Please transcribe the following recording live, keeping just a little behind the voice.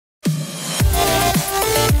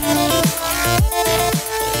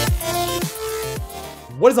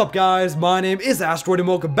What is up, guys? My name is Astroid and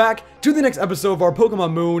welcome back to the next episode of our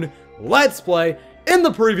Pokemon Moon Let's Play. In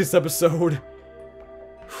the previous episode,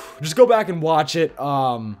 just go back and watch it.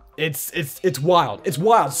 It's wild. It's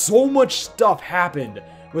wild. So much stuff happened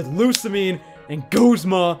with Lusamine and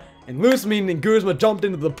Guzma, and Lusamine and Guzma jumped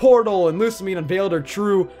into the portal, and Lusamine unveiled her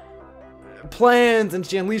true plans, and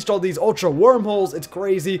she unleashed all these ultra wormholes. It's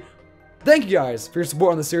crazy. Thank you guys for your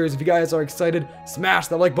support on the series. If you guys are excited, smash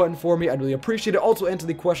that like button for me. I'd really appreciate it. Also, answer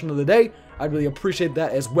the question of the day. I'd really appreciate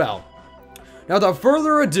that as well. Now, without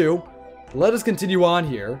further ado, let us continue on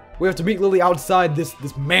here. We have to meet Lily outside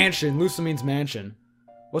this mansion, Lusamine's mansion.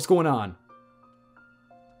 What's going on?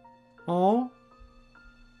 Oh,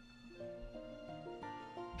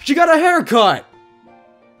 she got a haircut.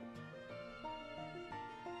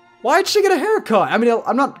 Why'd she get a haircut? I mean,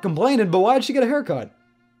 I'm not complaining, but why'd she get a haircut?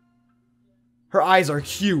 Her eyes are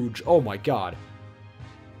huge. Oh my god.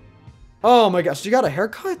 Oh my gosh, she got a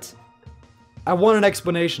haircut? I want an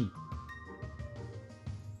explanation.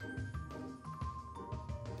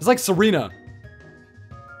 It's like Serena.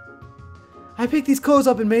 I picked these clothes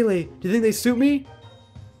up in Melee. Do you think they suit me?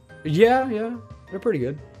 Yeah, they're pretty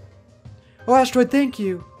good. Oh, Astroid, thank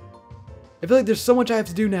you. I feel like there's so much I have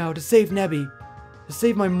to do now to save Nebby. To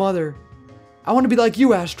save my mother. I want to be like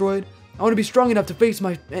you, Astroid. I want to be strong enough to face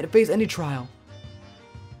any trial.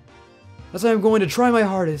 That's why I'm going to try my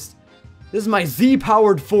hardest. This is my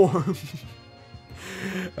Z-powered form.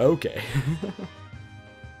 Okay.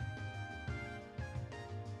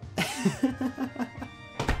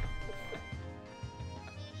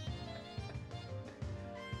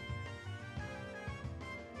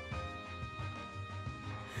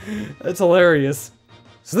 That's hilarious.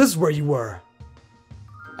 So this is where you were.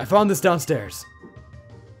 I found this downstairs.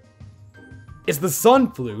 It's the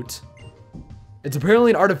Sun Flute. It's apparently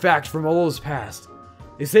an artifact from Olo's past.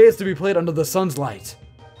 They say it's to be played under the sun's light.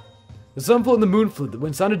 The Sun Flute and the Moon Flute,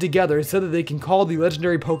 when sounded together, it said that they can call the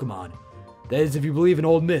legendary Pokemon. That is, if you believe in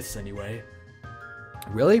old myths, anyway.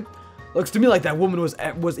 Really? Looks to me like that woman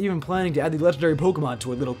was even planning to add the legendary Pokemon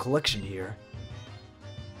to a little collection here.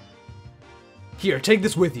 Here, take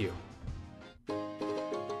this with you.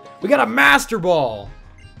 We got a Master Ball!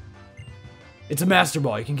 It's a Master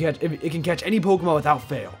Ball. It can catch any Pokemon without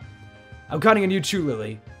fail. I'm counting on you too,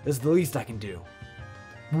 Lily. This is the least I can do.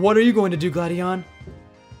 What are you going to do, Gladion?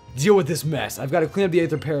 Deal with this mess. I've got to clean up the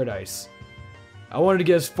Aether Paradise. I wanted to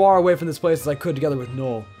get as far away from this place as I could together with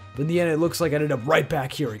Noel, but in the end it looks like I ended up right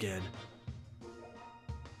back here again.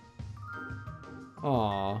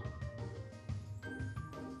 Aww.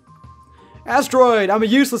 Astroid, I'm a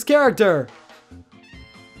useless character!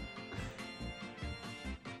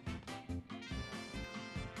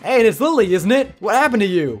 Hey, and it's Lily, isn't it? What happened to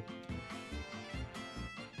you?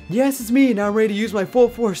 Yes, it's me. Now I'm ready to use my full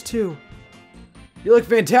force, too. You look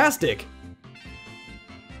fantastic.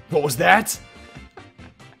 What was that?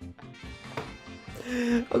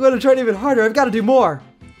 I'm going to try even harder. I've got to do more.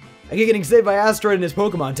 I keep getting saved by Astroid and his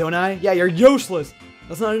Pokemon, don't I? Yeah, you're useless.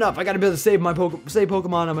 That's not enough. I got to be able to save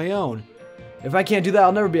Pokemon on my own. If I can't do that,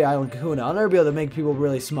 I'll never be Island KAHUNA. I'll never be able to make people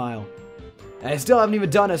really smile. And I still haven't even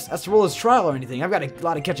done a Astrola's trial or anything. I've got a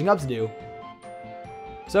lot of catching up to do.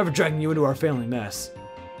 Sorry for dragging you into our family mess.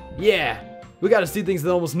 Yeah, we gotta see things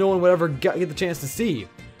that almost no one would ever get the chance to see.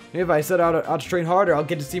 Maybe if I set out to train harder, I'll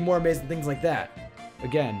get to see more amazing things like that.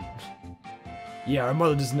 Again. Yeah, our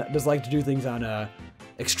mother does like to do things on a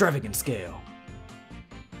extravagant scale.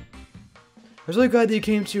 I was really glad that you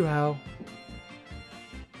came too, Hal.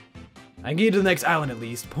 I can get you to the next island at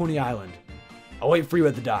least, Pony Island. I'll wait for you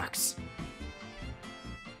at the docks.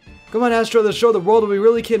 Come on, Astro, let's show the world what we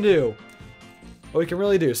really can do. What we can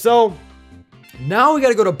really do. So, now we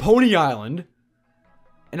gotta go to Pony Island.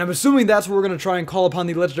 And I'm assuming that's where we're gonna try and call upon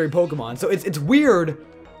the legendary Pokemon. So it's weird.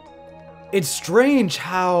 It's strange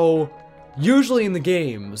how usually in the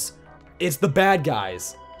games, it's the bad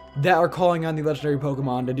guys that are calling on the legendary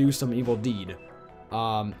Pokemon to do some evil deed.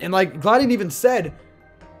 And like Gladion even said,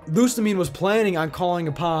 Lusamine was planning on calling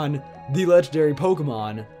upon the legendary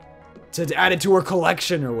Pokemon to add it to her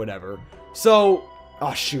collection or whatever. So,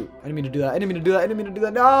 oh shoot, I didn't mean to do that. I didn't mean to do that. I didn't mean to do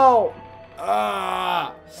that. No!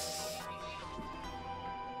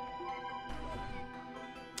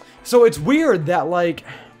 So it's weird that like,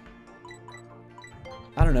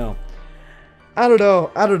 I don't know.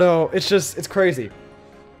 It's just, it's crazy.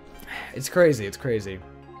 It's crazy.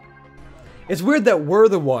 It's weird that we're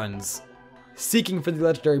the ones seeking for the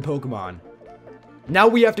legendary Pokemon. Now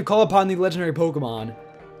we have to call upon the legendary Pokemon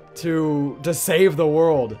to save the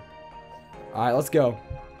world. Alright, let's go.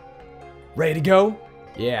 Ready to go?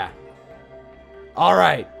 Yeah.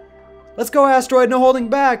 Alright. Let's go, Astroid, no holding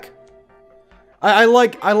back. I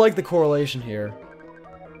like the correlation here.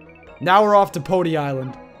 Now we're off to Pony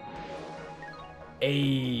Island.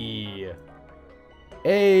 Hey,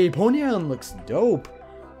 Pony Island looks dope.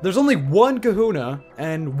 There's only one Kahuna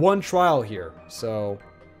and one trial here, so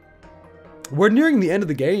we're nearing the end of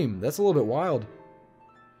the game. That's a little bit wild.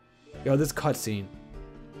 Yo, this cutscene,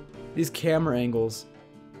 these camera angles.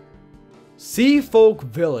 Sea Folk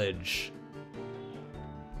Village.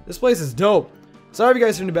 This place is dope. Sorry if you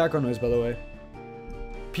guys hear any background noise, by the way.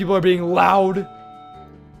 People are being loud.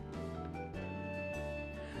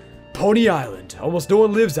 Pony Island. Almost no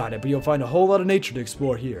one lives on it, but you'll find a whole lot of nature to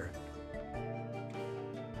explore here.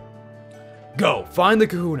 Go, find the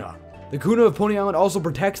Kahuna. The Kahuna of Pony Island also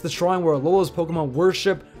protects the shrine where Alola's Pokemon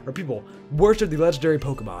worship, or people worship the legendary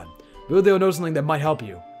Pokemon. Maybe they'll know something that might help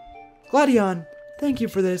you. Gladion, thank you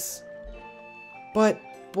for this. But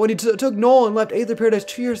when you took Noel and left Aether Paradise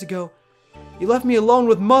 2 years ago, you left me alone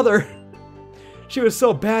with Mother. She was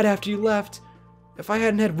so bad after you left. If I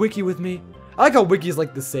hadn't had Wiki with me. I like how Wiki's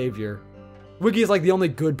like the savior. Wiki is like the only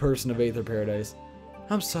good person of Aether Paradise.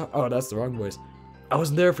 I'm sorry. Oh, that's the wrong voice. I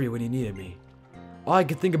wasn't there for you when you needed me. All I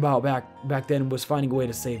could think about back then was finding a way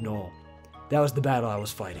to save Noel. That was the battle I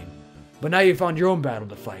was fighting. But now you found your own battle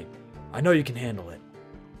to fight. I know you can handle it.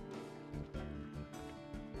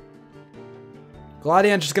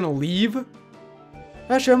 Gladion's just gonna leave?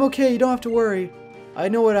 Asher, I'm okay. You don't have to worry. I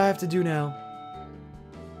know what I have to do now.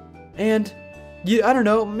 And, I don't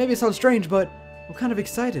know. Maybe it sounds strange, but I'm kind of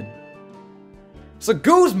excited. So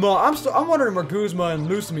Guzma, I'm wondering where Guzma and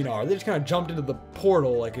Lucamine are. They just kind of jumped into the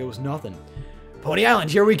portal like it was nothing. Pony Island,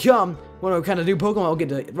 here we come. What kind of new Pokemon I'll get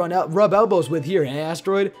to rub elbows with here, eh,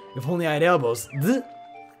 Astroid? If only I had elbows.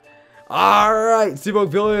 Alright, Sea Folk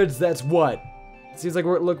Village, that's what? Seems like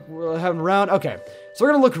we're having a round. Okay, so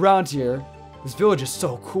we're gonna look around here. This village is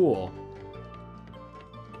so cool.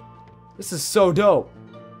 This is so dope.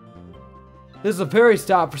 This is a ferry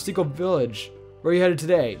stop for Sea Folk Village. Where are you headed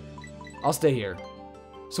today? I'll stay here.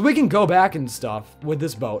 So we can go back and stuff with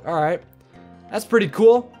this boat. Alright. That's pretty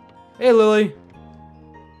cool. Hey, Lily.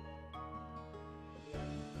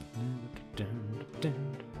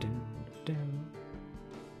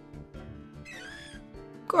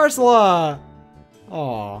 Corsola!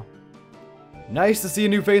 Aw. Nice to see a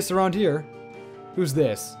new face around here. Who's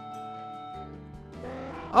this?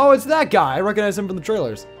 Oh, it's that guy. I recognize him from the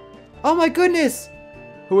trailers. Oh my goodness!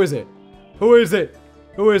 Who is it? Who is it?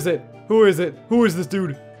 Who is it? Who is it? Who is this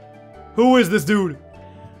dude? Who is this dude?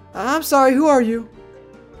 I'm sorry, who are you?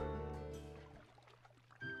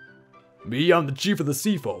 Me, I'm the chief of the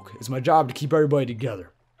Sea Folk. It's my job to keep everybody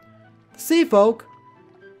together. The Sea Folk?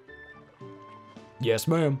 Yes,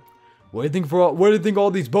 ma'am. What do you think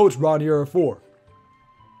all these boats around here are for?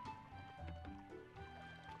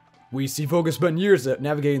 We Sea Folk have spent years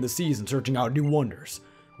navigating the seas and searching out new wonders.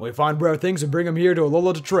 When we find rare things, we bring them here to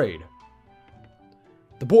Alola to trade.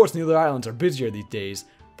 The ports in the other islands are busier these days,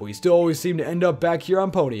 but we still always seem to end up back here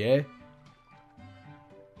on Pony, eh?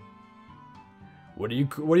 What do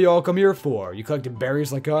you all come here for? You collecting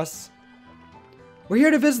berries like us? We're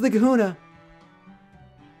here to visit the Kahuna.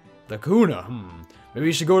 The Kahuna? Maybe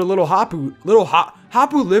you should go to Little Hapu.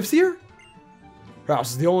 Hapu lives here? Her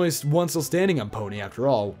house is the only one still standing on Pony after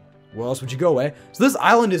all. Where else would you go, eh? So this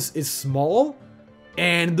island is small,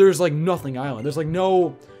 and there's like nothing island. There's like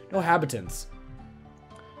no habitants.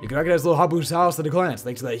 You can recognize Little Hapu's house at a glance,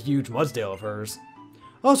 thanks to that huge Mudsdale of hers.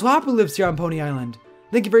 Oh, so Hapu lives here on Pony Island.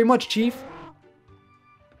 Thank you very much, Chief.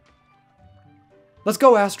 Let's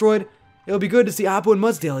go, Astroid. It'll be good to see Hapu and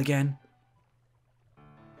Mudsdale again.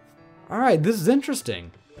 Alright, this is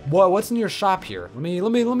interesting. What's in your shop here? Let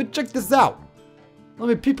me check this out. Let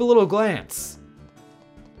me peep a little glance.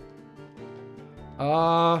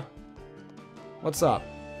 What's up?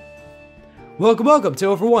 Welcome,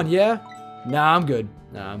 2 for 1, yeah? Nah, I'm good.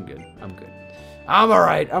 I'm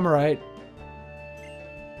alright.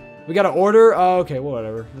 We got an order? Oh, okay, well,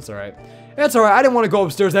 whatever. That's alright. It's alright, I didn't want to go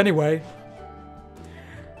upstairs anyway.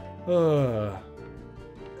 But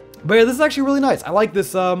yeah, this is actually really nice. I like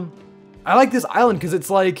this island because it's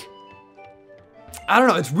like, I don't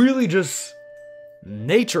know, it's really just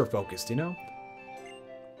nature focused, you know?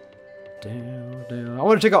 I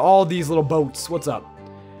want to check out all these little boats. What's up?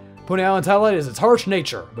 Pony Island's highlight is its harsh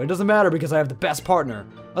nature, but it doesn't matter because I have the best partner.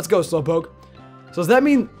 Let's go, Slowpoke. So does that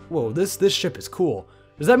mean, whoa, this ship is cool.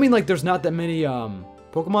 Does that mean like there's not that many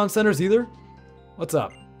Pokemon centers either? What's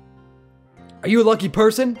up? Are you a lucky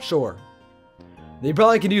person? Sure. They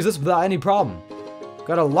probably can use this without any problem.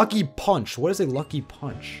 Got a lucky punch. What is a lucky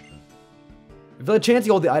punch? If you let Chansey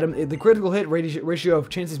hold the item, the critical hit ratio of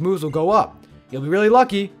Chansey's moves will go up. You'll be really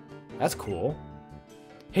lucky. That's cool.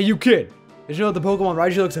 Hey, you kid. Did you know that the Pokemon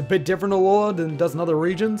Raiju looks a bit different in Alola than it does in other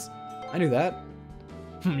regions? I knew that.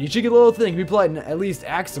 You cheeky little thing. Be polite and at least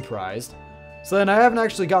act surprised. So then I haven't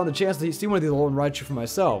actually gotten the chance to see one of these Alolan Raichu for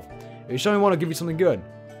myself. If you show me one, I'll give you something good.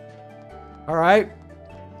 Alright.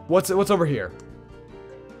 What's over here?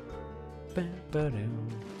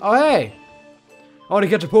 Oh, hey! I want to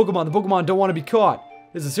catch a Pokemon. The Pokemon don't want to be caught.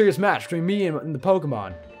 This is a serious match between me and the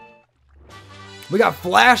Pokemon. We got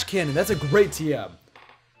Flash Cannon. That's a great TM.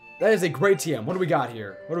 That is a great TM. What do we got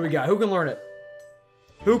here? What do we got? Who can learn it?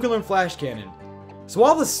 Who can learn Flash Cannon? So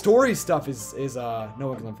all the story stuff is no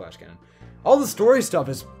one can learn Flash Cannon. All the story stuff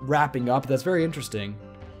is wrapping up. That's very interesting.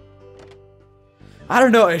 I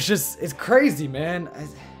don't know. It's crazy, man.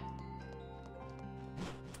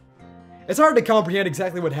 It's hard to comprehend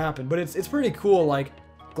exactly what happened, but it's pretty cool. Like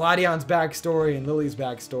Gladion's backstory and Lily's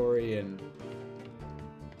backstory, and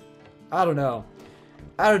I don't know.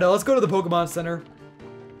 Let's go to the Pokemon Center.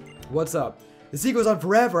 What's up? The sea goes on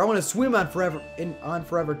forever. I want to swim on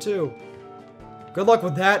forever too. Good luck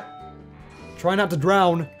with that. Try not to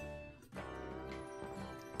drown.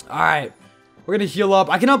 Alright. We're gonna heal up.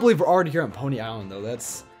 I cannot believe we're already here on Pony Island though.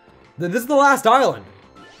 This is the last island.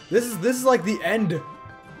 This is like the end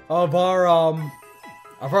of our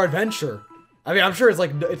adventure. I mean, I'm sure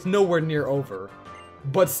it's nowhere near over.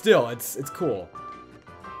 But still, it's cool.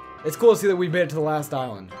 It's cool to see that we made it to the last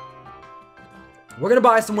island. We're gonna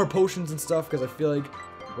buy some more potions and stuff because I feel like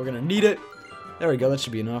we're gonna need it. There we go, that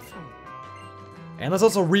should be enough. And let's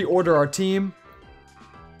also reorder our team.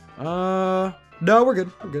 No, we're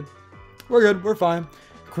good. We're fine.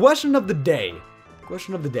 Question of the day.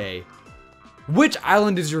 Which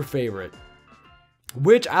island is your favorite?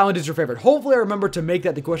 Hopefully I remember to make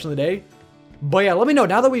that the question of the day. But yeah, let me know.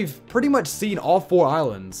 Now that we've pretty much seen all 4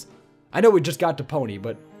 islands. I know we just got to Pony,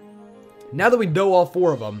 but now that we know all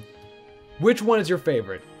 4 of them, which one is your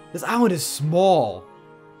favorite? This island is small.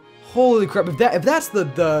 Holy crap! If that's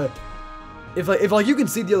if like you can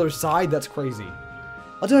see the other side, that's crazy.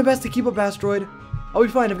 I'll do my best to keep up, Astroid. I'll be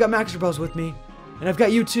fine. I've got RetroSpecter with me, and I've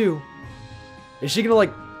got you too. Is she gonna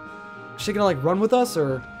like run with us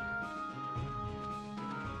or?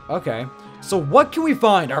 Okay. So what can we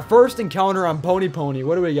find? Our first encounter on Pony.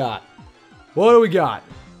 What do we got? We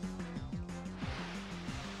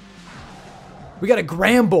got a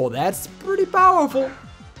Gramble. That's pretty powerful.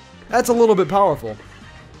 That's a little bit powerful.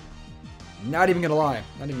 Not even gonna lie.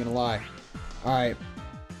 Alright.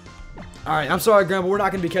 I'm sorry, Gramble. We're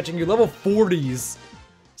not gonna be catching you. Level 40s.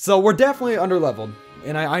 So we're definitely underleveled.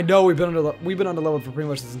 And I know we've been underleveled for pretty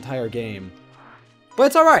much this entire game. But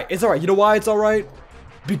it's alright. You know why it's alright?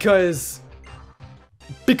 Because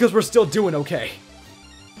we're still doing okay.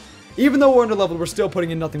 Even though we're underleveled, we're still putting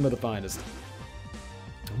in nothing but the finest.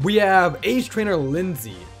 We have Age Trainer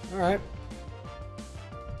Lindsay. Alright.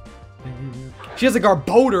 She has a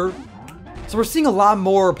Garbodor. So we're seeing a lot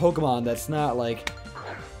more Pokemon that's not like...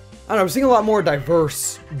 I don't know, we're seeing a lot more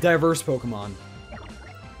diverse Pokemon.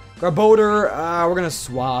 Garbodor, we're gonna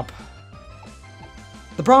swap.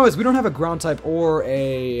 The problem is we don't have a Ground type or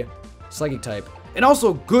a Psychic type. And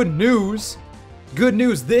also, good news,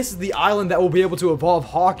 this is the island that will be able to evolve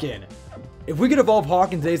Hawk in. If we could evolve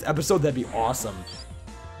Hawk in today's episode, that'd be awesome.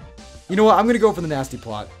 You know what? I'm going to go for the nasty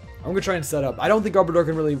plot. I'm going to try and set up. I don't think Garbodor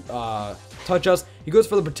can really touch us. He goes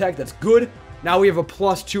for the Protect. That's good. Now we have a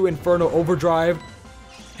 +2 Inferno Overdrive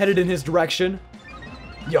headed in his direction.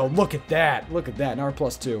 Yo, look at that. Now we're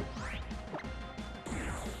 +2.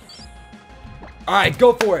 Alright,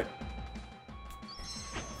 go for it.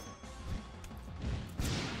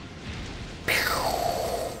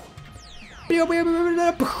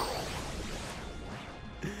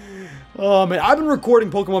 Oh man, I've been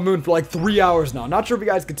recording Pokemon Moon for like 3 hours now. Not sure if you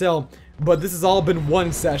guys can tell, but this has all been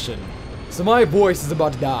one session. So my voice is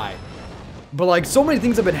about to die. But like, so many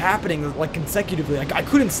things have been happening like consecutively. Like, I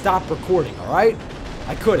couldn't stop recording, alright?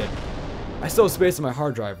 I couldn't. I still have space on my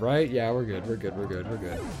hard drive, right? Yeah, we're good.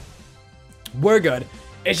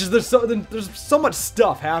 It's just there's so much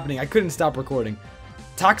stuff happening. I couldn't stop recording.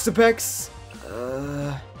 Toxapex.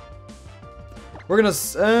 We're gonna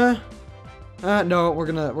swap.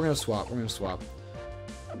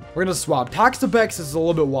 Toxapex is a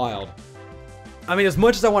little bit wild. I mean, as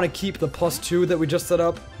much as I want to keep the +2 that we just set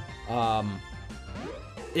up,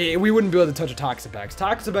 we wouldn't be able to touch a Toxapex.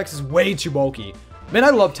 Toxapex is way too bulky. Man, I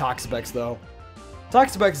love Toxapex though.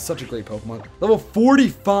 Toxapex is such a great Pokemon. Level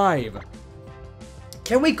 45.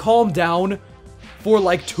 Can we calm down for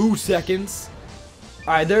like 2 seconds?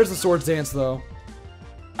 Alright, there's the Swords Dance though.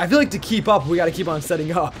 I feel like to keep up, we gotta keep on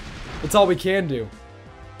setting up. That's all we can do.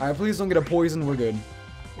 Alright, please don't get a poison. We're good.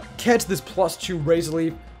 Catch this +2 Razor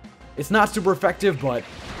Leaf. It's not super effective, but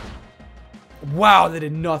Wow, that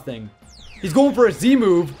did nothing. He's going for a Z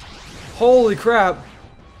move. Holy crap.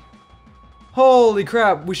 Holy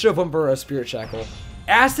crap. We should have went for a Spirit Shackle.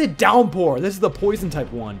 Acid Downpour. This is the poison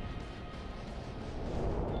type one.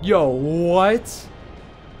 Yo, what?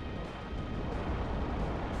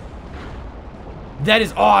 That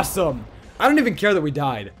is awesome. I don't even care that we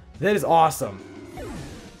died. That is awesome.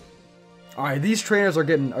 Alright, these trainers are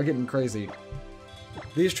getting crazy.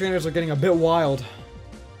 These trainers are getting a bit wild.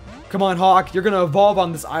 Come on, Hawk. You're gonna evolve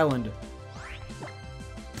on this island.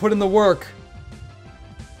 Put in the work.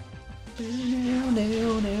 We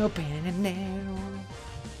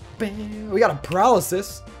got a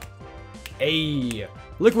paralysis. Hey,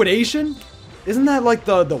 liquidation? Isn't that like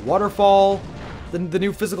the waterfall? The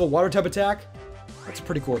new physical water type attack? That's a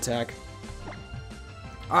pretty cool attack.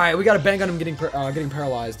 Alright, we gotta bank on him getting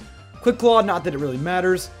paralyzed. Quick Claw, not that it really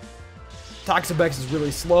matters. Toxapex is really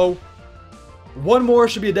slow. One more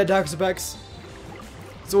should be a dead Toxapex.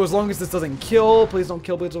 So as long as this doesn't kill, please don't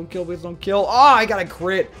kill, please don't kill, please don't kill. Ah, I got a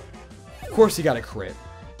crit. Of course he got a crit.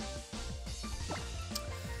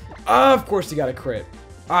 Of course he got a crit.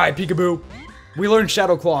 Alright, Peekaboo. We learned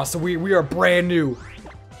Shadow Claw, so we are brand new.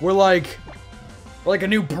 We're like a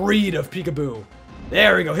new breed of Peekaboo.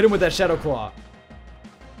 There we go, hit him with that Shadow Claw.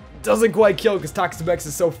 Doesn't quite kill because Toxapex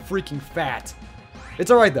is so freaking fat.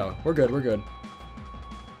 It's alright though, we're good, we're good.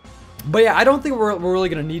 But yeah, I don't think we're really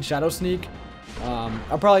gonna need Shadow Sneak.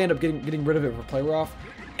 I'll probably end up getting rid of it for Play Rough.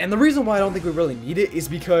 And the reason why I don't think we really need it is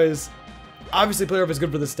because obviously Play Rough is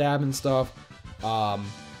good for the stab and stuff.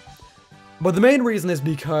 But the main reason is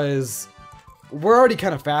because we're already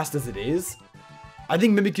kind of fast as it is. I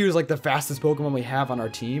think Mimikyu is like the fastest Pokemon we have on our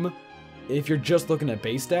team if you're just looking at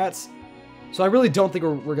base stats. So I really don't think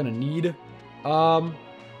we're gonna need the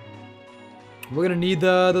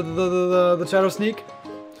Shadow Sneak.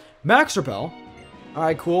 Max Repel.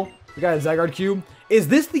 Alright, cool. We got a Zygarde Cube. Is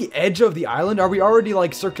this the edge of the island? Are we already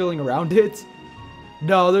like circling around it?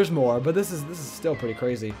 No, there's more, but this is still pretty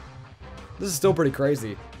crazy. This is still pretty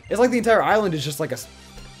crazy. It's like the entire island is just like I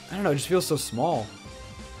don't know, it just feels so small.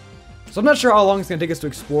 So I'm not sure how long it's gonna take us to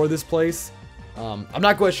explore this place. I'm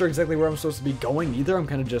not quite sure exactly where I'm supposed to be going either. I'm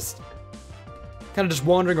kind of just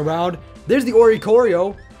wandering around. There's the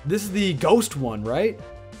Oricorio. This is the ghost one, right?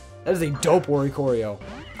 That is a dope Oricorio.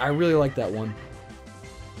 I really like that one.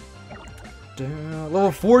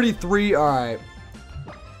 Level 43. Alright.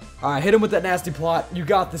 Alright, hit him with that nasty plot. You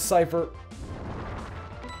got this, Cypher.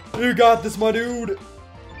 You got this, my dude.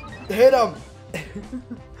 Hit him.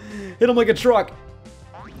 Hit him like a truck.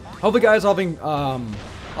 Hope the guys are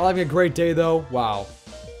having a great day though. Wow.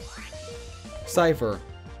 Cypher,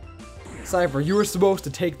 you were supposed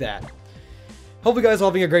to take that. Hope you guys are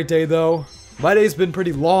having a great day though. My day's been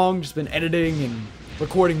pretty long, just been editing and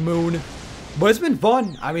recording Moon. But it's been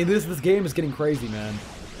fun. I mean, this game is getting crazy, man.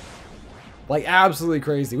 Like, absolutely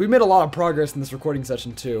crazy. We made a lot of progress in this recording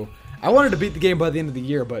session too. I wanted to beat the game by the end of the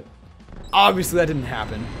year, but obviously that didn't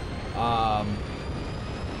happen. Alright,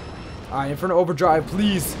 Inferno Overdrive,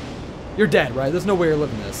 please. You're dead, right? There's no way you're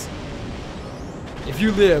living this. If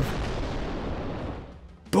you live...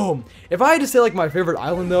 Boom. If I had to say, like, my favorite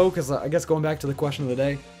island, though, because I guess going back to the question of the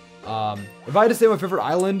day, if I had to say my favorite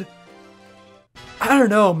island, I don't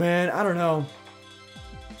know, man. I don't know.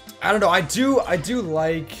 I do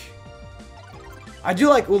like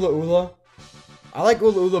Ula Ula. I like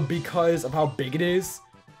Ula Ula because of how big it is,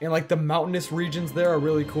 and, like, the mountainous regions there are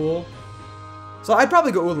really cool. So I'd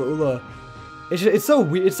probably go Ula Ula. It's so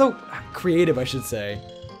weird. It's so creative, I should say,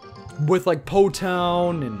 with like Po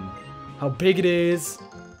Town and how big it is.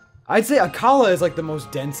 I'd say Akala is like the most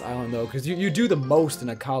dense island though, because you do the most in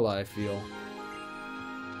Akala, I feel.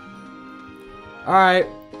 All right,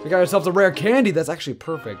 we got ourselves a rare candy. That's actually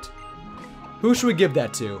perfect. Who should we give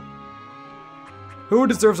that to? Who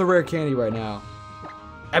deserves a rare candy right now?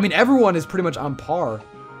 I mean, everyone is pretty much on par.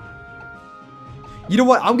 You know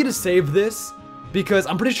what? I'm gonna save this. Because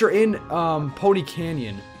I'm pretty sure in Pony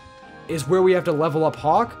Canyon is where we have to level up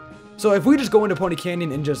Hawk. So if we just go into Pony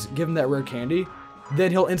Canyon and just give him that rare candy,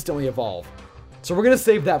 then he'll instantly evolve. So we're going to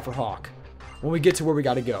save that for Hawk when we get to where we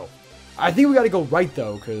got to go. I think we got to go right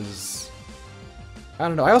though, because I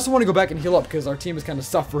don't know. I also want to go back and heal up because our team is kind of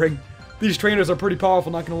suffering. These trainers are pretty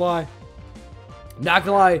powerful, not going to lie. Not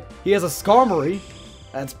going to lie, he has a Skarmory.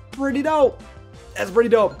 That's pretty dope. That's pretty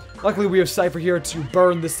dope. Luckily we have Cypher here to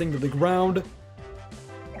burn this thing to the ground.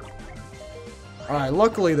 Alright,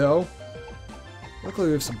 luckily though,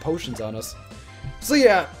 we have some potions on us. So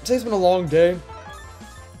yeah, today's been a long day.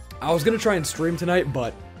 I was going to try and stream tonight,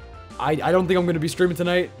 but I don't think I'm going to be streaming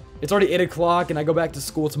tonight. It's already 8 o'clock and I go back to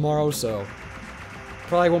school tomorrow, so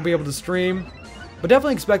probably won't be able to stream. But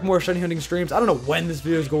definitely expect more shiny hunting streams. I don't know when this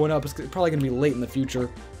video is going up. It's probably going to be late in the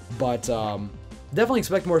future. But definitely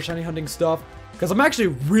expect more shiny hunting stuff. Because I'm actually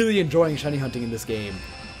really enjoying shiny hunting in this game.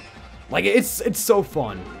 Like, it's so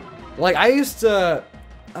fun. Like, I used to...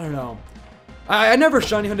 I don't know. I never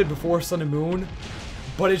shiny hunted before Sun and Moon.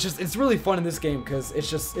 But it's really fun in this game because it's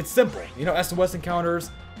simple. You know, SOS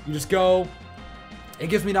encounters. You just go. It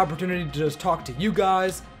gives me an opportunity to just talk to you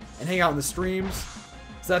guys and hang out in the streams.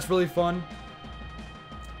 So that's really fun.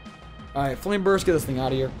 Alright, Flame Burst, get this thing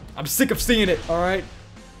out of here. I'm sick of seeing it, alright?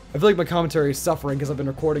 I feel like my commentary is suffering because I've been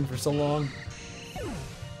recording for so long.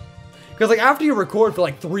 Because, like, after you record for,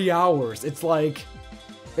 like, 3 hours, it's like,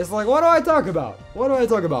 what do I talk about? What do I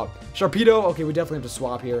talk about? Sharpedo, okay, we definitely have to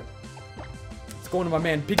swap here. Let's go into my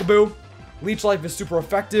man Peekaboo. Leech Life is super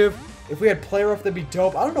effective. If we had Play Rough, that'd be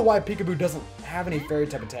dope. I don't know why Peekaboo doesn't have any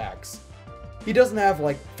fairy-type attacks. He doesn't have,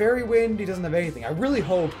 like, Fairy Wind, he doesn't have anything. I really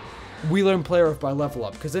hope we learn Play Rough by level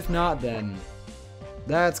up, because if not, then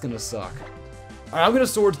that's gonna suck. Alright, I'm gonna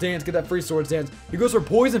Swords Dance, get that free Swords Dance. He goes for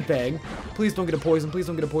Poison Fang. Please don't get a poison, please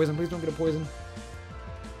don't get a poison, please don't get a poison.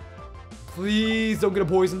 Please don't get a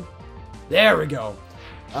poison. There we go.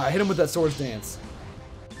 Alright, hit him with that Swords Dance.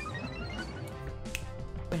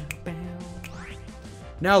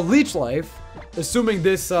 Now, Leech Life, assuming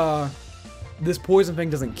this this Poison Fang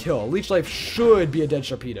doesn't kill, Leech Life should be a dead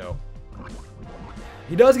Sharpedo.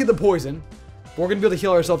 He does get the poison, but we're going to be able to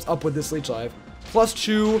heal ourselves up with this Leech Life. Plus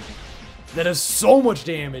Chew, that does so much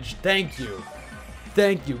damage. Thank you.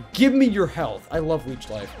 Thank you. Give me your health. I love Leech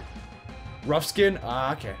Life. Rough Skin?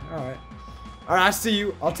 Ah, okay. Alright. Alright, I see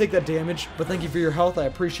you. I'll take that damage, but thank you for your health. I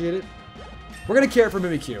appreciate it. We're going to care for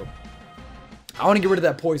Mimikyu. I want to get rid of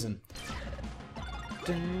that poison.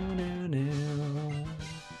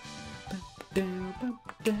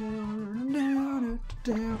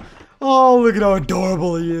 Oh, look at how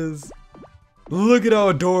adorable he is. Look at how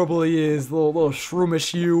adorable he is. Little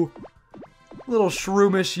shroomish you. Little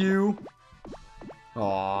shroomish you.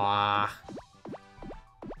 Aww.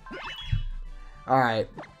 Alright.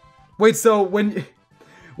 Wait, so when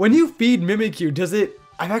you feed Mimikyu, does it...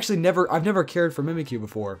 I've never cared for Mimikyu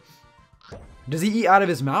before. Does he eat out of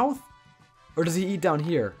his mouth? Or does he eat down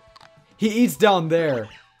here? He eats down there.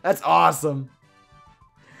 That's awesome.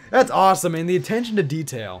 That's awesome, and the attention to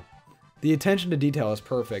detail. The attention to detail is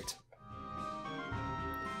perfect.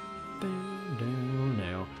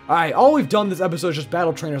 Alright, all we've done this episode is just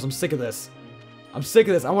battle trainers. I'm sick of this. I'm sick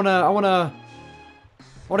of this. I wanna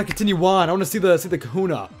continue on. I wanna see the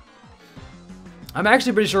Kahuna. I'm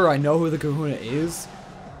actually pretty sure I know who the Kahuna is.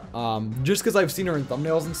 Just because I've seen her in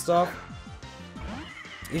thumbnails and stuff.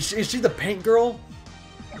 Is she the paint girl?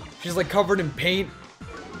 She's like covered in paint.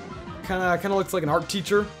 Kinda looks like an art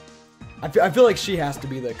teacher. I feel like she has to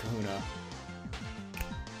be the Kahuna.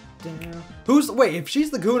 Wait, if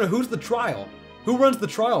she's the Kahuna, who's the trial? Who runs the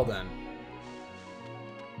trial then?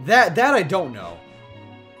 That I don't know.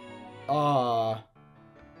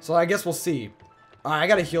 So I guess we'll see. Alright, I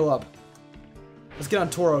gotta heal up. Let's get on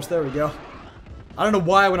Tauros, there we go. I don't know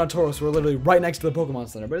why I went on Tauros, we're literally right next to the Pokemon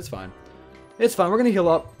Center, but it's fine. It's fine, we're gonna heal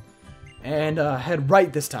up. And head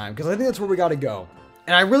right this time, because I think that's where we gotta go.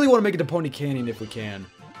 And I really want to make it to Pony Canyon if we can.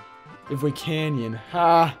 If we canyon.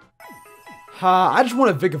 Ha. Ha. I just want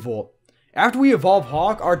a Vigavolt. After we evolve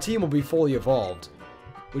Hawk, our team will be fully evolved.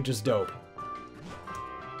 Which is dope.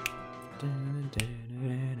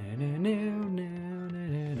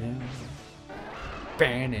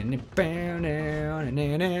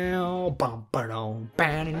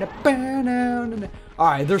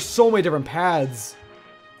 Alright, there's so many different paths.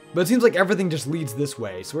 But it seems like everything just leads this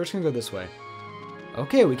way. So we're just gonna go this way.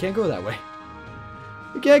 Okay, we can't go that way.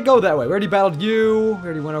 We can't go that way. We already battled you. We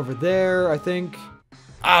already went over there, I think.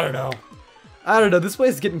 I don't know. I don't know. This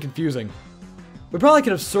place is getting confusing. We probably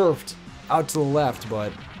could have surfed out to the left,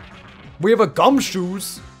 but... We have a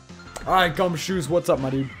Gumshoes. Alright, Gumshoes. What's up, my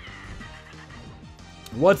dude?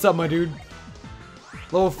 What's up, my dude?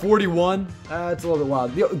 Level 41. It's a little bit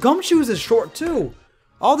wild. Gumshoes is short, too.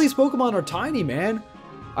 All these Pokemon are tiny, man.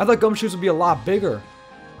 I thought Gumshoes would be a lot bigger.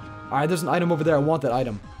 Alright, there's an item over there. I want that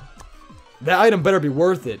item. That item better be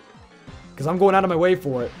worth it. Because I'm going out of my way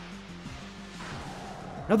for it.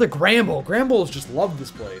 Another Gramble. Grambles just love this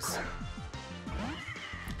place.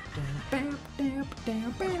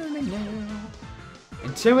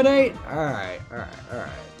 Intimidate? Alright, alright, alright.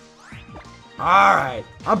 Alright.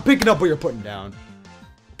 I'm picking up what you're putting down.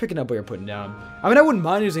 Picking up what you're putting down. I mean, I wouldn't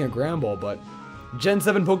mind using a Gramble, but Gen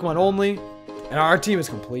 7 Pokemon only. And our team is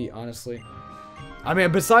complete, honestly. I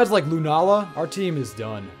mean, besides, like, Lunala, our team is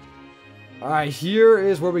done. Alright, here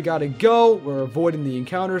is where we gotta go. We're avoiding the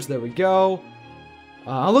encounters. There we go.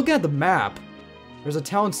 I'm looking at the map. There's a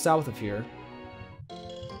town south of here.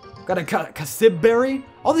 Got a Kasib berry?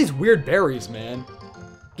 All these weird berries, man.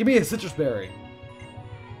 Give me a citrus berry.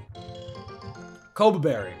 Koba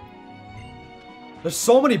berry. There's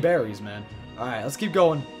so many berries, man. Alright, let's keep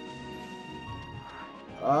going.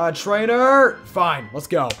 Trainer! Fine, let's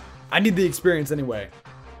go. I need the experience anyway.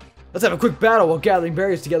 Let's have a quick battle while gathering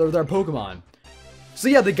berries together with our Pokemon. So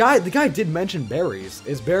yeah, the guy did mention berries.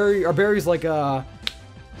 Are berries like a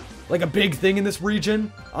big thing in this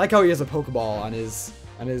region? I like how he has a Pokeball on his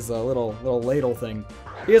little ladle thing.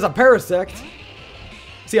 He has a Parasect.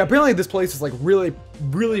 See, apparently this place is like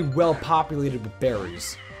really well populated with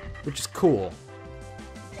berries, which is cool.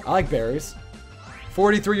 I like berries.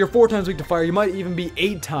 43, you're 4 times weak to fire. You might even be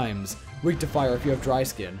 8 times weak to fire if you have dry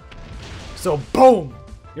skin. So boom!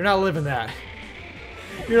 You're not living that.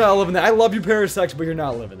 You're not living that. I love you, Parasect, but you're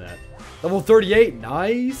not living that. Level 38,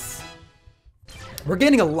 nice. We're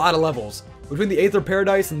gaining a lot of levels. Between the Aether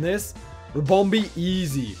Paradise and this, Rabombi,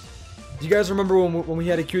 easy. Do you guys remember when we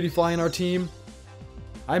had a Cutie Fly in our team?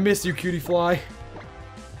 I miss you, Cutie Fly.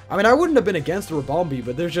 I mean, I wouldn't have been against the Rabombi,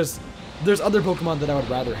 but there's other Pokemon that I would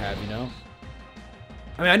rather have, you know?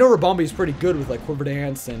 I mean, I know Rabombi is pretty good with, like, Quiver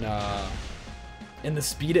Dance and the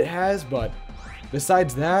speed it has, but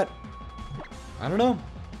besides that, I don't know.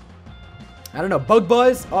 Bug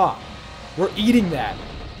Buzz? Ah, we're eating that.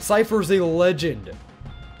 Cypher's a legend.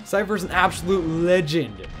 Cypher's an absolute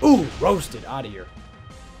legend. Ooh, roasted. Out of here.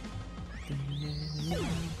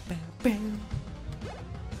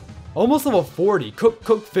 Almost level 40.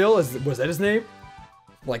 Cook Phil, was that his name?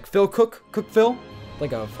 Like Phil Cook? Cook Phil?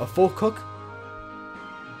 Like a full cook?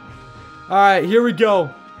 Alright, here we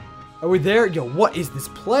go. Are we there? Yo, what is this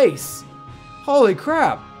place? Holy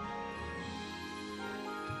crap.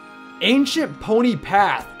 Ancient Pony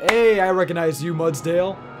Path. Hey, I recognize you,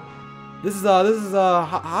 Mudsdale. This is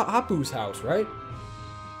Hapu's house, right?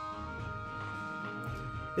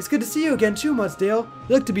 It's good to see you again too, Mudsdale.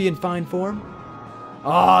 You look to be in fine form.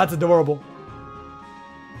 Ah, that's adorable.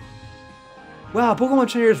 Wow, Pokemon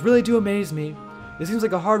trainers really do amaze me. It seems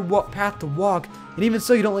like a hard path to walk, and even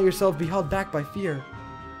so, you don't let yourself be held back by fear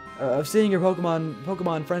of seeing your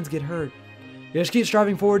Pokemon friends get hurt. You just keep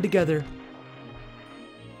striving forward together.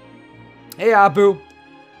 Hey, Hapu.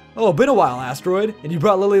 Oh, been a while, Astroid. And you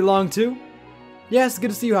brought Lily along too? Yes, good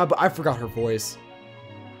to see you, Hapu. I forgot her voice.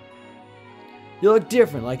 You look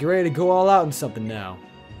different, like you're ready to go all out in something now.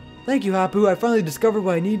 Thank you, Hapu. I finally discovered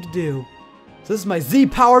what I need to do. So this is my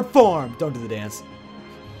Z-powered form. Don't do the dance.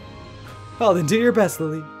 Well, then do your best,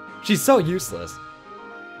 Lily. She's so useless.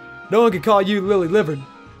 No one could call you Lily Livered.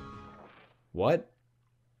 What?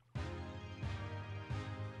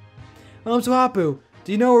 So Hapu,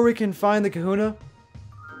 do you know where we can find the Kahuna?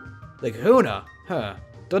 The Kahuna? Huh.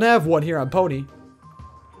 Don't have one here on Pony.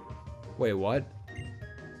 Wait, what?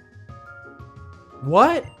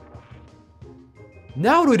 What?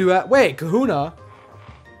 Now what do we do at? Wait, Kahuna?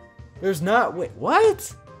 There's not. Wait,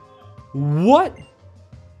 what? What?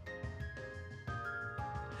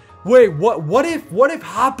 Wait, what? What if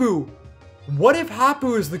Hapu? What if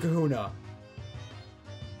Hapu is the Kahuna?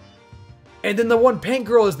 And then the one pink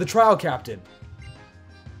girl is the trial captain.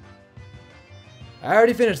 I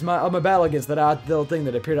already finished my battle against that little thing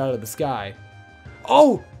that appeared out of the sky.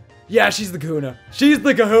 Oh! Yeah, she's the Kahuna. She's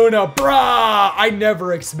the Kahuna! Brah! I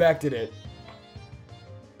never expected it.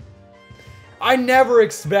 I never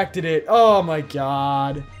expected it. Oh my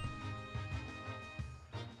god.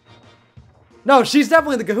 No, she's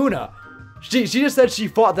definitely the Kahuna. She just said she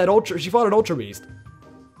fought an Ultra Beast.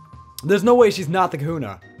 There's no way she's not the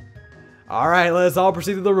Kahuna. Alright, let's all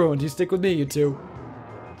proceed to the ruins. You stick with me, you two.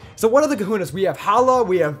 So what are the Kahunas? We have Hala,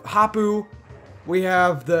 we have Hapu, we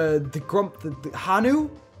have the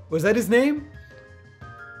Hanu? Was that his name?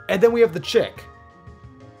 And then we have the chick.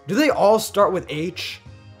 Do they all start with H?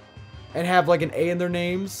 And have like an A in their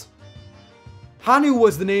names? Hanu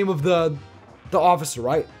was the name of the officer,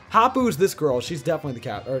 right? Hapu is this girl. She's definitely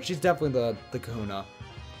she's definitely the Kahuna.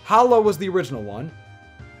 Hala was the original one.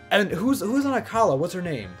 And who's on Akala? What's her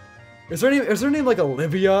name? Is her name like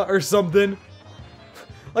Olivia or something?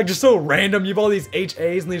 Like just so random. You have all these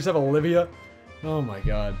HAs and they just have Olivia. Oh my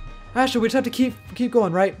god. Ashley, we just have to keep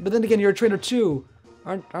going, right? But then again, you're a trainer too,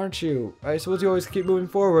 aren't you? I suppose you always keep moving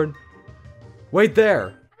forward. Wait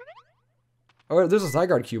there. Oh, there's a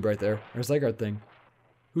Zygarde cube right there. Or a Zygarde thing.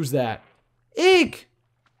 Who's that? Eek!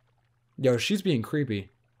 Yo, she's being creepy.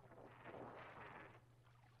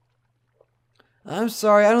 I'm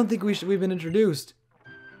sorry, I don't think we've been introduced.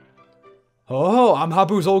 Oh, I'm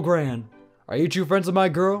Hapu's old gran. Are you two friends of my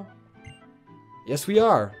girl? Yes, we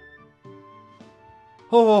are.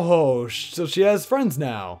 Ho ho ho, so she has friends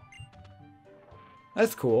now.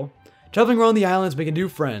 That's cool. Traveling around the islands, making new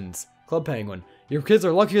friends. Club Penguin. Your kids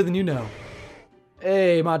are luckier than you know.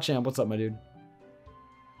 Hey, Machamp, what's up, my dude?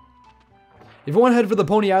 If you want to head for the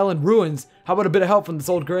Pony Island ruins, how about a bit of help from this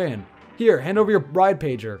old Gran? Here, hand over your ride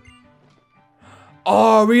pager.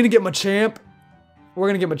 Oh, are we gonna get Machamp? We're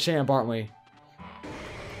gonna get Machamp, aren't we?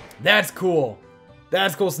 That's cool.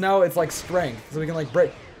 That's cool. So now it's like strength, so we can like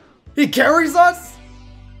break. He carries us?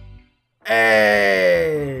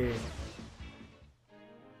 Hey!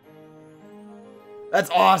 That's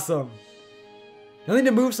awesome. You'll need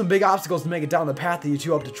to move some big obstacles to make it down the path that you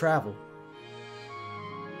two hope to travel.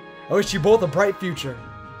 I wish you both a bright future.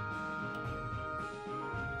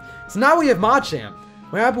 So now we have Machamp.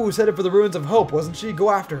 My Apple was headed for the ruins of Hope, wasn't she? Go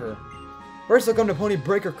after her. First, I'll come to Pony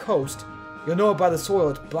Breaker Coast. You'll know it by the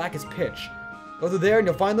soil. It's black as pitch. Go through there and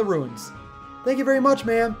you'll find the ruins. Thank you very much,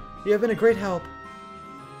 ma'am. You have been a great help.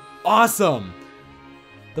 Awesome.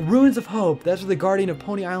 The ruins of Hope. That's where the guardian of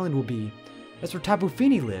Pony Island will be. That's where Tapu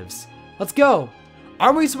Fini lives. Let's go.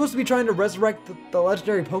 Aren't we supposed to be trying to resurrect the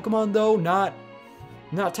legendary Pokemon, though? Not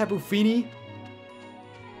Tapu Fini?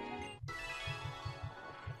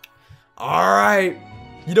 Alright.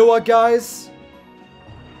 You know what, guys?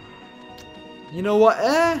 You know what?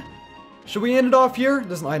 Should we end it off here?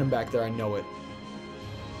 There's an item back there. I know it.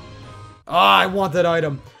 Ah, I want that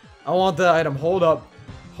item. I want that item. Hold up.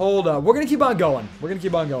 Hold up. We're going to keep on going. We're going to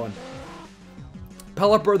keep on going.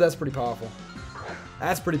 Pellet Bird, that's pretty powerful.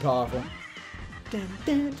 That's pretty powerful.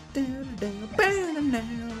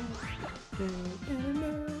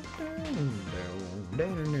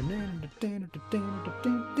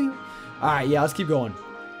 Alright, yeah, let's keep going.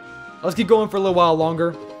 Let's keep going for a little while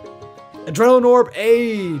longer. Adrenaline Orb,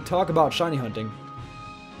 hey, talk about shiny hunting.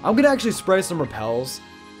 I'm going to actually spray some repels.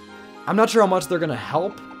 I'm not sure how much they're going to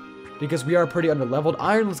help, because we are pretty under-leveled.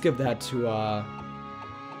 Iron, let's give that to,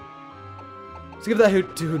 let's give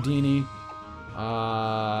that to Houdini.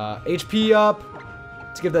 HP up.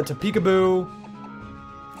 Let's give that to Peekaboo.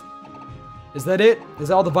 Is that it? Is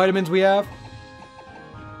that all the vitamins we have?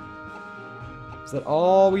 Is that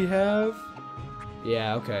all we have?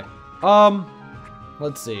 Yeah, okay.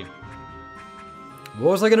 Let's see.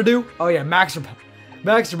 What was I gonna do? Oh yeah, Max Repel.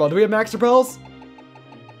 Max Repel. Do we have Max Repels?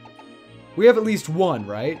 We have at least one,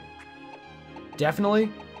 right? Definitely?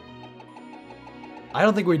 I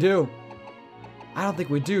don't think we do. I don't think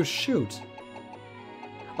we do. Shoot.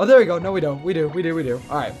 Oh, there we go. No, we don't. We do.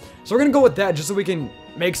 Alright. So we're gonna go with that just so we can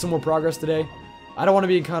make some more progress today. I don't want to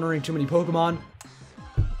be encountering too many Pokemon.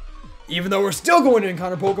 Even though we're still going to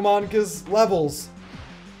encounter Pokemon because levels.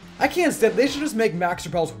 I can't stand. They should just make Max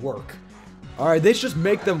Repels work. Alright, they should just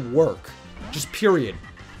make them work. Just period.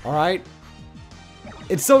 Alright?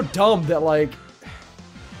 It's so dumb that, like...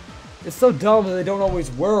 It's so dumb that they don't always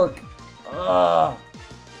work. Ugh.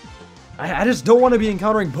 I just don't want to be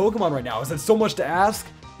encountering Pokemon right now. Is that so much to ask?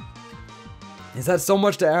 Is that so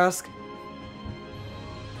much to ask?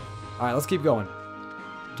 Alright, let's keep going.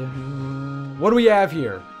 What do we have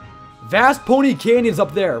here? Vast Pony Canyon's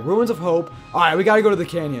up there. Ruins of Hope. Alright, we gotta go to the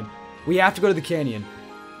canyon. We have to go to the canyon.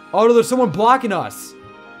 Oh no, there's someone blocking us.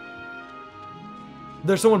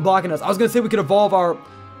 There's someone blocking us. I was gonna say we could evolve our...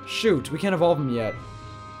 Shoot, we can't evolve them yet.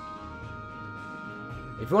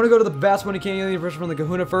 If you want to go to the Vast Pony Canyon, first from the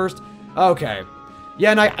KAHUNA first. Okay.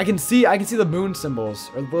 Yeah, and I can see the moon symbols,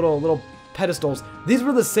 or little pedestals. These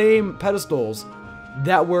were the same pedestals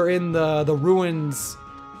that were in the ruins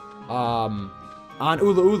on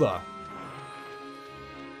Ula Ula.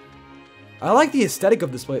 I like the aesthetic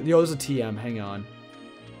of this place. Yo, there's a TM. Hang on.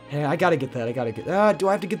 Hey, I gotta get that. Do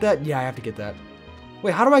I have to get that? Yeah, I have to get that.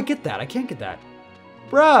 Wait, how do I get that? I can't get that.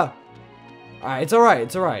 Bruh. Alright, it's alright.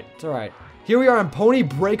 It's alright. It's alright. Here we are on Pony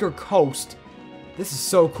Breaker Coast. This is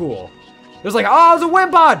so cool. There's like, oh, there's a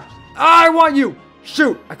Wimpod! I want you!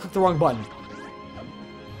 Shoot! I clicked the wrong button.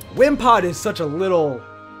 Wimpod is such a little...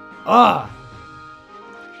 I'm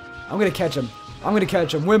gonna catch him. I'm gonna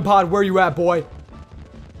catch him. Wimpod, where you at, boy?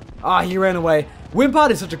 Ah, he ran away. Wimpod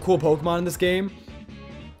is such a cool Pokemon in this game.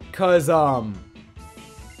 Cause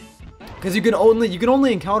you can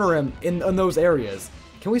only encounter him in those areas.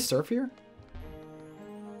 Can we surf here?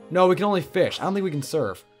 No, we can only fish. I don't think we can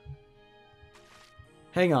surf.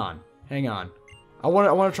 Hang on. Hang on. I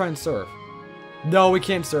want to try and surf. No, we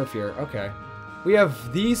can't surf here. Okay. We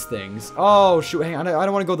have these things. Oh, shoot. Hang on. I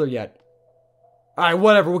don't want to go there yet. Alright,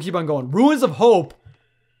 whatever. We'll keep on going. Ruins of Hope.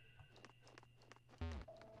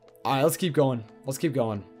 Alright, let's keep going. Let's keep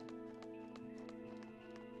going.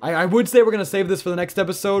 I would say we're going to save this for the next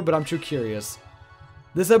episode, but I'm too curious.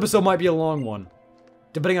 This episode might be a long one.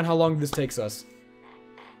 Depending on how long this takes us.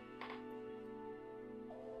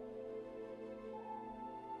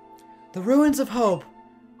 The ruins of hope.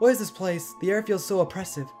 What is this place? The air feels so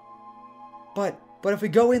oppressive. But if we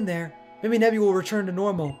go in there, maybe Nebby will return to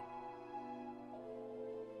normal.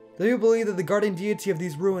 Do you believe that the guardian deity of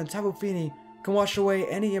these ruins, Tapu Fini, can wash away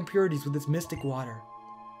any impurities with its mystic water?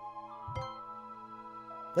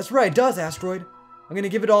 That's right, it does, Astroid. I'm gonna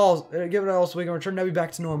give it all so we can return Nebby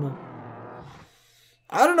back to normal.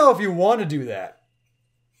 I don't know if you want to do that.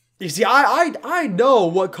 You see, I know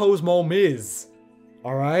what Cosmome is.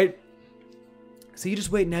 Alright? So you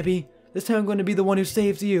just wait, Nebby. This time I'm going to be the one who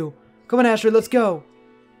saves you. Come on, Astroid, let's go.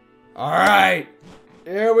 Alright.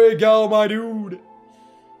 Here we go, my dude.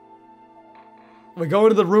 We're going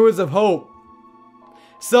to the ruins of hope.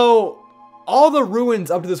 So, all the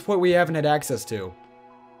ruins up to this point we haven't had access to.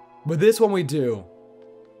 But this one we do.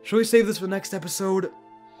 Should we save this for the next episode?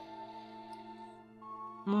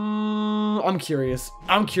 I'm curious.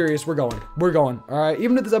 We're going. Alright,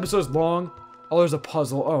 even if this episode is long. Oh, there's a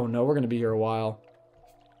puzzle. Oh no, we're going to be here a while.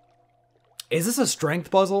 Is this a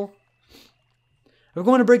strength puzzle? If we're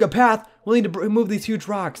going to break a path, we'll need to remove these huge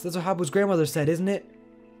rocks. That's what Hapu's grandmother said, isn't it?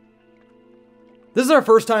 This is our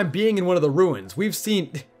first time being in one of the ruins. We've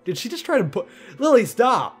seen... Did she just try to put... Lily,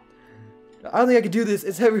 stop! I don't think I can do this.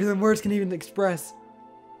 It's heavier than words can even express.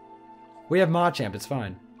 We have Machamp. It's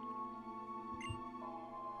fine.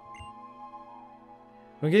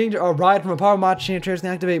 When getting a ride from a power Machamp, traders can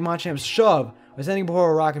activate Machamp's shove by standing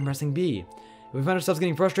before a rock and pressing B. If we find ourselves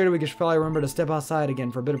getting frustrated, we should probably remember to step outside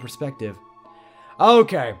again for a bit of perspective.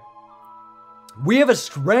 Okay. We have a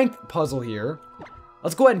strength puzzle here.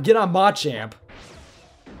 Let's go ahead and get on Machamp.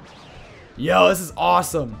 Yo, this is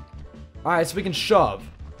awesome. Alright, so we can shove.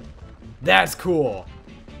 That's cool.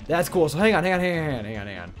 That's cool. So hang on. Yeah,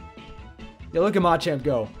 look at Machamp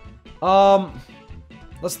go.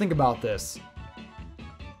 Let's think about this.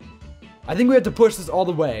 I think we have to push this all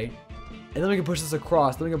the way. And then we can push this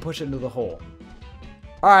across. Then we can push it into the hole.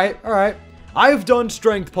 Alright. I've done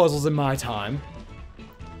strength puzzles in my time.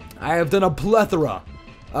 I have done a plethora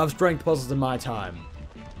of strength puzzles in my time.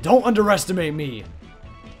 Don't underestimate me.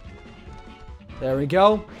 There we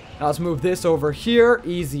go. Now let's move this over here.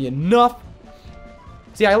 Easy enough.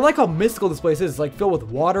 See, I like how mystical this place is. It's like filled with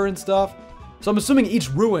water and stuff. So I'm assuming each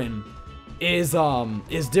ruin is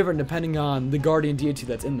different depending on the guardian deity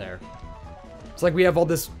that's in there. It's like we have all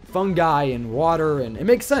this fungi and water, and it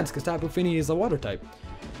makes sense because Tapu Fini is a water type.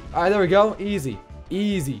 Alright, there we go. Easy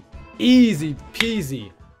peasy.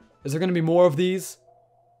 Is there going to be more of these?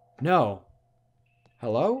 No.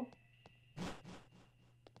 Hello?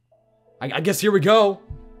 I guess here we go.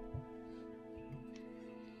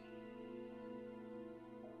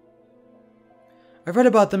 I've read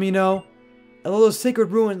about them, you know. Alola's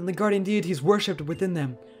sacred ruin and the guardian deities worshipped within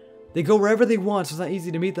them. They go wherever they want, so it's not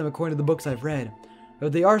easy to meet them according to the books I've read. But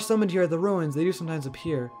if they are summoned here at the ruins, they do sometimes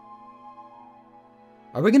appear.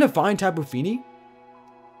 Are we going to find Tapu Fini?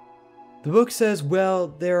 The book says, well,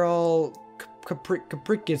 they're all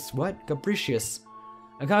capricious.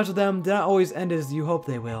 Encounters with them do not always end as you hope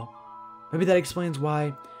they will. Maybe that explains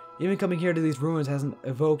why even coming here to these ruins hasn't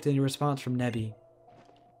evoked any response from Nebby.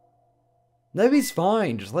 Nebby's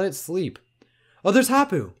fine, just let it sleep. Oh, there's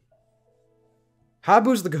Hapu.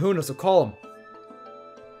 Hapu's the kahuna, so call him.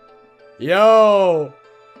 Yo!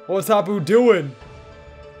 What's Hapu doing?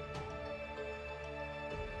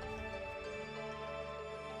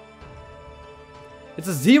 It's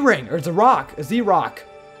a Z-ring, or it's a rock, a Z-rock.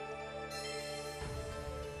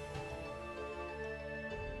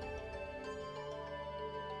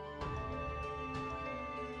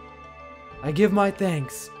 I give my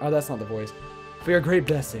thanks. Oh, that's not the voice. For your great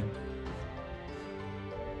blessing.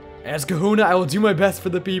 As Kahuna, I will do my best for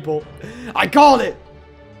the people. I called it!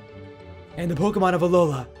 And the Pokemon of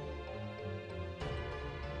Alola.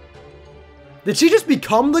 Did she just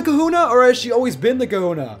become the Kahuna, or has she always been the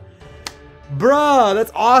Kahuna? Bruh,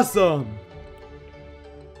 that's awesome.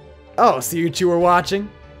 Oh, so you two were watching?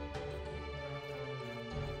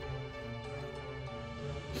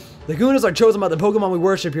 The Kahunas are chosen by the Pokemon we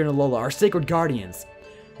worship here in Alola, our sacred guardians.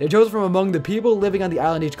 They're chosen from among the people living on the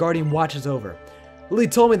island each guardian watches over. Lily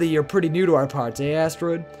told me that you're pretty new to our parts, eh,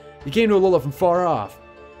 Astroid? You came to Alola from far off.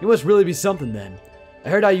 You must really be something then. I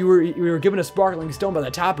heard how you were given a sparkling stone by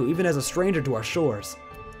the Tapu, even as a stranger to our shores.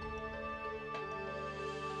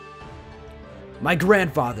 My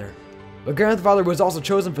grandfather. My grandfather was also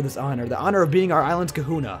chosen for this honor, the honor of being our island's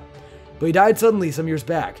Kahuna. But he died suddenly some years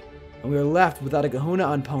back, and we were left without a Kahuna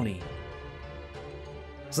on Pony.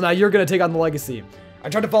 So now you're gonna take on the legacy. I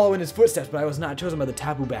tried to follow in his footsteps, but I was not chosen by the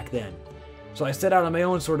Tapu back then. So I set out on my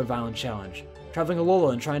own sort of violent challenge, traveling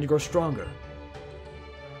Alola and trying to grow stronger.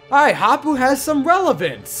 Alright, Hapu has some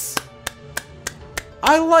relevance.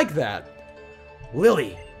 I like that.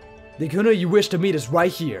 Lily, the Kahuna you wish to meet is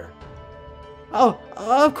right here. Oh,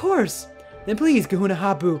 of course. Then please, Kahuna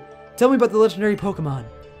Hapu, tell me about the legendary Pokemon.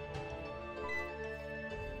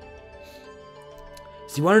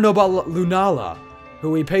 So you want to know about Lunala, who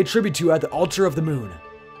we pay tribute to at the altar of the moon.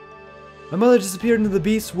 My mother disappeared into the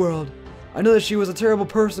beast world. I know that she was a terrible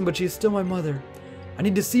person, but she is still my mother. I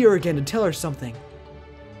need to see her again to tell her something.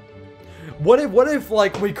 What if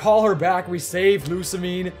like we call her back, we save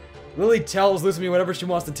Lucamine, Lily tells Lucamine whatever she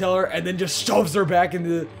wants to tell her, and then just shoves her back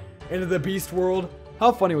into the beast world?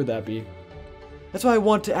 How funny would that be? That's why I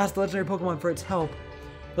want to ask the legendary Pokemon for its help.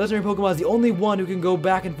 The legendary Pokemon is the only one who can go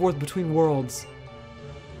back and forth between worlds.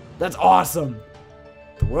 That's awesome.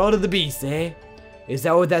 The world of the beast, eh? Is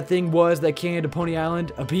that what that thing was that came into Pony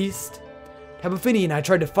Island? A beast? Tapu Fini and I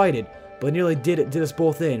tried to fight it, but it nearly did us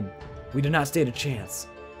both in. We did not stand a chance.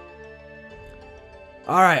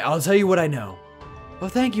 Alright, I'll tell you what I know. Well,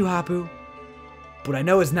 thank you, Hapu. What I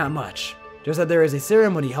know is not much. Just that there is a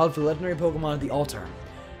ceremony held for the legendary Pokemon at the altar.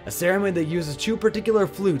 A ceremony that uses 2 particular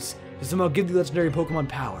flutes to somehow give the legendary Pokemon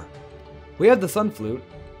power. We have the Sun Flute.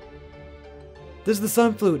 This is the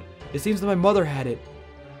Sun Flute. It seems that my mother had it.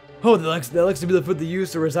 Oh, that looks to be the flute they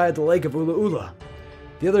used to reside at the lake of Ula Ula.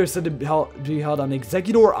 The other is said to be held on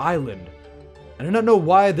Executor Island. I do not know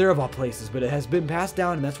why they're of all places, but it has been passed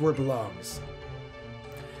down and that's where it belongs.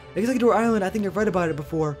 Executor Island, I think I've read about it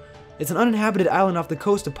before. It's an uninhabited island off the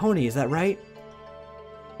coast of Pony, is that right?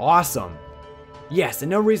 Awesome. Yes,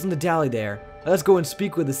 and no reason to dally there. Let's go and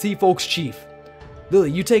speak with the Sea Folk's chief.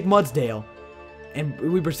 Lily, you take Mudsdale, and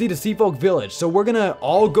we proceed to Sea Folk Village. So we're gonna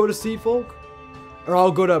all go to Sea Folk? Or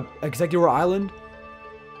all go to Executor Island?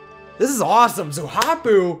 This is awesome. So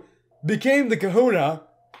Hapu became the Kahuna,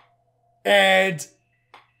 and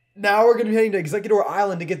now we're gonna be heading to Executor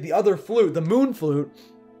Island to get the other flute, the Moon Flute,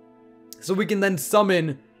 so we can then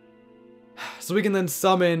summon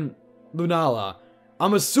Lunala.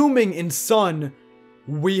 I'm assuming in Sun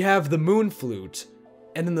we have the Moon Flute,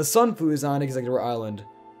 and then the Sun Flute is on Executor Island.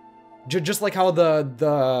 Just like how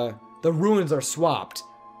the ruins are swapped.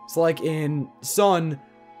 So like in Sun,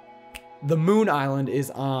 the Moon Island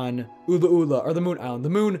is on Ula Ula, or the Moon Island. The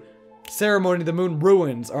Moon Ceremony, the Moon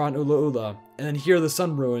Ruins are on Ula Ula, and then here the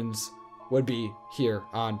Sun Ruins would be here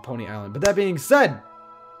on Pony Island. But that being said,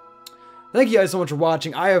 thank you guys so much for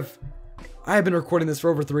watching. I have been recording this for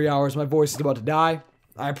over 3 hours. My voice is about to die.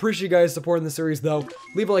 I appreciate you guys supporting the series though.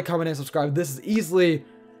 Leave a like, comment, and subscribe. This is easily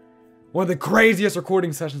one of the craziest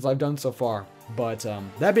recording sessions I've done so far. But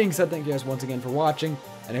that being said, thank you guys once again for watching,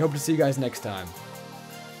 and I hope to see you guys next time.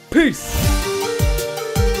 Peace!